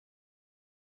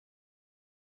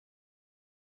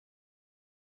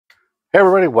Hey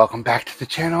everybody, welcome back to the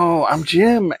channel. I'm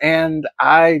Jim, and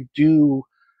I do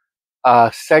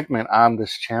a segment on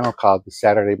this channel called the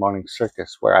Saturday Morning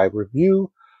Circus, where I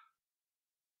review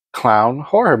clown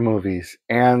horror movies.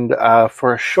 And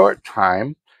for a short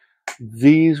time,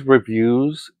 these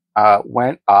reviews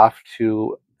went off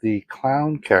to the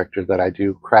clown character that I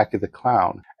do, Cracky the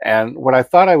Clown. And what I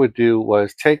thought I would do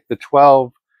was take the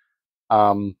 12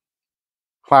 um,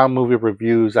 clown movie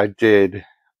reviews I did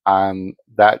on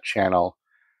that channel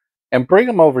and bring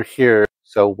them over here.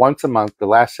 So once a month, the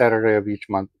last Saturday of each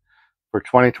month for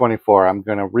 2024, I'm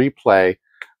going to replay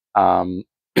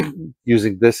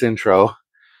using this intro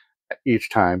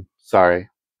each time. Sorry.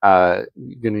 Going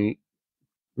to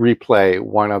replay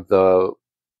one of the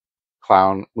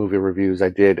clown movie reviews I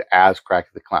did as Cracky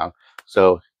the Clown.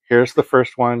 So here's the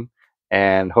first one,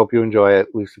 and hope you enjoy it.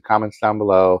 Leave some comments down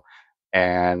below,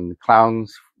 and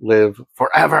clowns live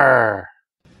forever.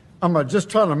 I'm just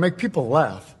trying to make people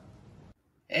laugh.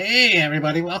 Hey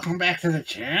everybody, welcome back to the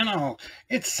channel.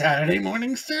 It's Saturday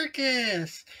Morning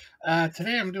Circus.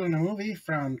 Today I'm doing a movie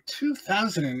from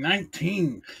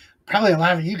 2019. Probably a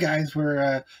lot of you guys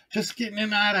were just getting in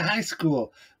and out of high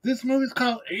school. This movie's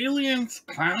called Aliens,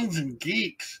 Clowns, and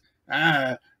Geeks.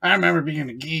 I remember being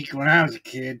a geek when I was a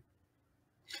kid.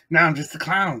 Now I'm just a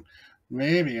clown.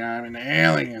 Maybe I'm an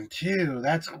alien too.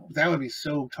 That would be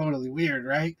so totally weird,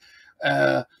 right?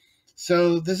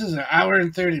 So this is an hour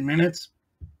and 30 minutes.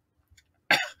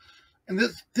 And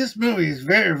this movie is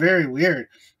very, very weird.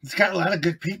 It's got a lot of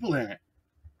good people in it.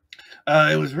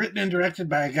 It was written and directed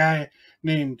by a guy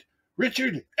named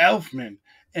Richard Elfman.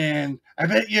 And I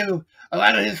bet you a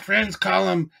lot of his friends call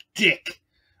him Dick.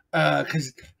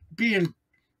 Because being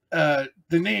the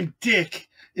name Dick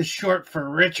is short for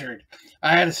Richard.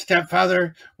 I had a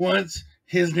stepfather once.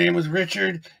 His name was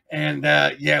Richard. And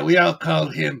yeah, we all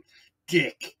called him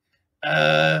Dick.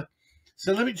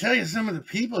 So let me tell you some of the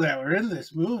people that were in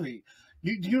this movie.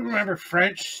 Do you remember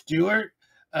French Stewart?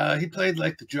 He played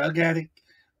like the drug addict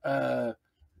on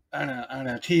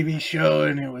a TV show,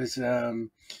 and it was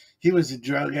he was a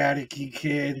drug addict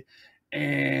kid,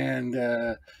 and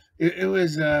it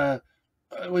was a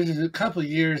couple of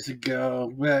years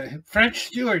ago. But French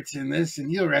Stewart's in this,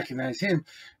 and you'll recognize him.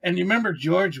 And you remember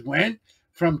George Wendt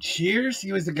from Cheers?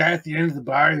 He was the guy at the end of the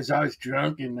bar who was always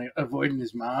drunk and like, avoiding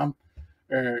his mom.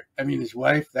 His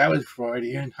wife. That was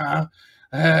Freudian, huh?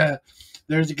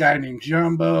 There's a guy named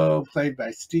Jumbo, played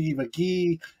by Steve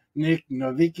Agee. Nick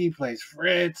Novicki plays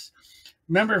Fritz.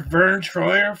 Remember Vern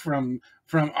Troyer from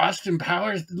Austin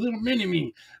Powers? The little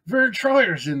mini-me. Vern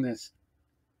Troyer's in this.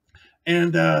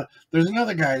 And there's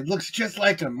another guy who looks just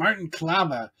like him, Martin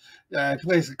Clava.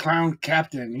 Plays the clown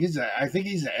captain. I think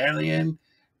he's an alien.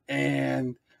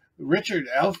 And Richard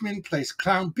Elfman plays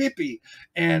Clown Bippy.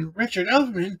 And Richard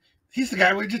Elfman, he's the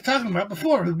guy we were just talking about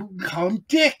before. We call him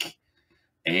Dick.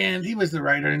 And he was the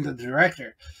writer and the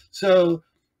director. So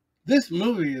this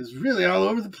movie is really all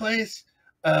over the place.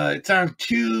 It's on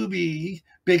Tubi.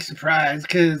 Big surprise,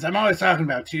 because I'm always talking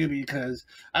about Tubi because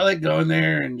I like going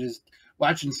there and just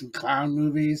watching some clown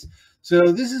movies.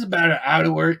 So this is about an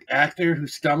out-of-work actor who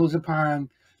stumbles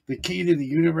upon the key to the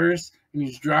universe, and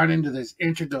he's drawn into this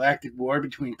intergalactic war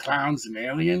between clowns and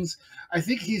aliens. I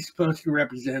think he's supposed to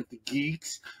represent the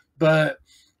geeks, but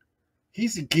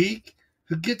he's a geek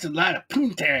who gets a lot of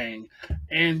poontang,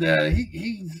 and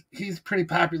he's pretty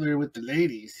popular with the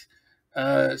ladies.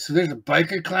 So there's a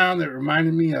biker clown that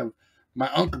reminded me of my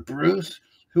Uncle Bruce,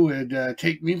 who would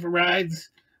take me for rides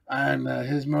on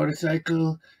his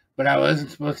motorcycle, but I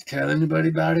wasn't supposed to tell anybody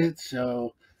about it,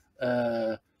 so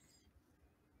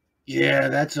yeah,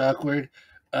 that's awkward.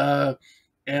 And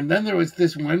then there was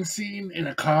this one scene in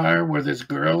a car where this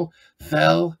girl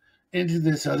fell into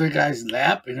this other guy's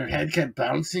lap and her head kept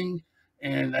bouncing,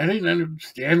 and I didn't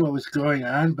understand what was going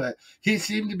on, but he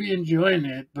seemed to be enjoying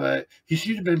it, but he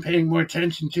should have been paying more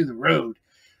attention to the road.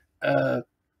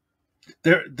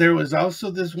 There was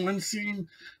also this one scene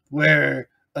where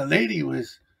a lady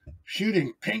was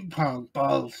shooting ping pong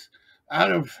balls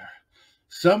out of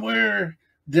somewhere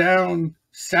down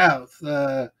south.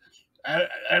 I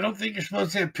don't think you're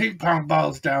supposed to have ping pong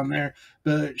balls down there,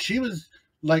 but she was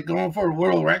like going for a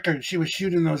world record. She was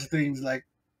shooting those things like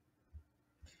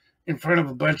in front of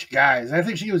a bunch of guys. I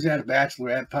think she was at a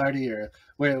bachelorette party or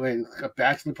a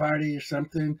bachelor party or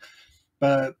something.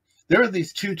 But there were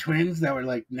these two twins that were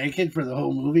like naked for the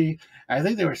whole movie. I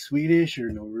think they were Swedish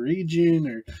or Norwegian,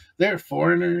 or they were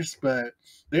foreigners, but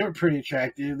they were pretty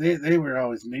attractive. They were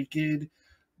always naked.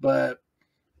 But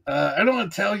I don't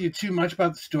want to tell you too much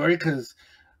about the story because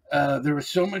there was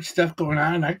so much stuff going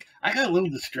on. I got a little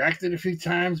distracted a few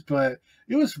times, but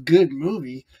it was a good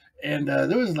movie. And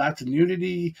there was lots of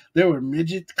nudity. There were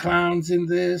midget clowns in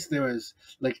this. There was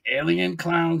like alien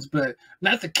clowns, but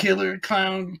not the killer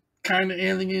clown kind of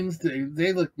aliens.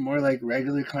 They looked more like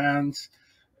regular clowns.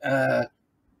 Uh,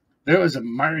 there was a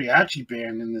mariachi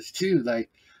band in this too, like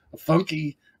a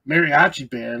funky mariachi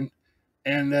band,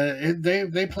 and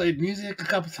they played music a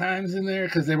couple times in there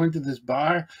because they went to this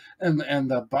bar, and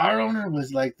the bar owner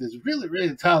was like this really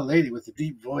really tall lady with a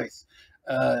deep voice.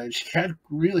 She had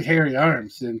really hairy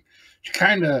arms, and she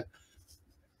kind of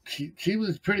she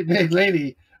was a pretty big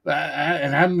lady,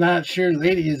 and I'm not sure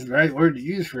 "lady" is the right word to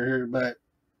use for her, but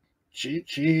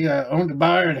she owned a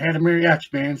bar and had a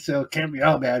mariachi band, so it can't be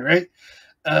all bad, right?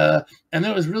 And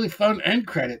there was really fun end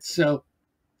credits. So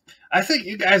I think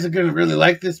you guys are going to really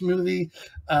like this movie.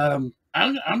 I'm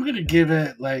going to give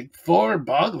it like 4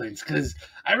 Boglins because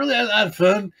I really had a lot of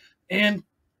fun. And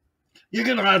you're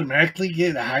going to automatically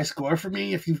get a high score for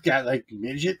me if you've got like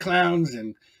midget clowns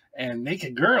and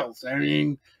naked girls. I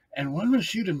mean, and one was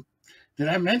shooting. Did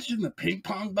I mention the ping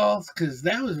pong balls? Because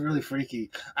that was really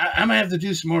freaky. I'm gonna have to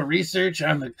do some more research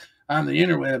on the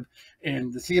interweb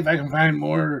and to see if I can find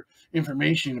more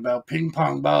information about ping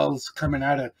pong balls coming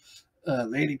out of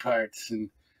lady parts. And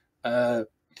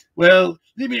well,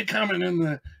 leave me a comment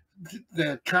in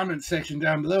the comment section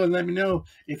down below and let me know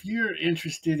if you're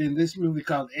interested in this movie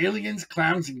called Aliens,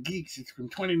 Clowns, and Geeks. It's from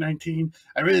 2019.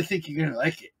 I really think you're gonna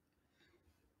like it.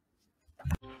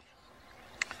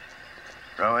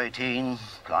 Row 18,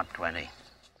 plot 20.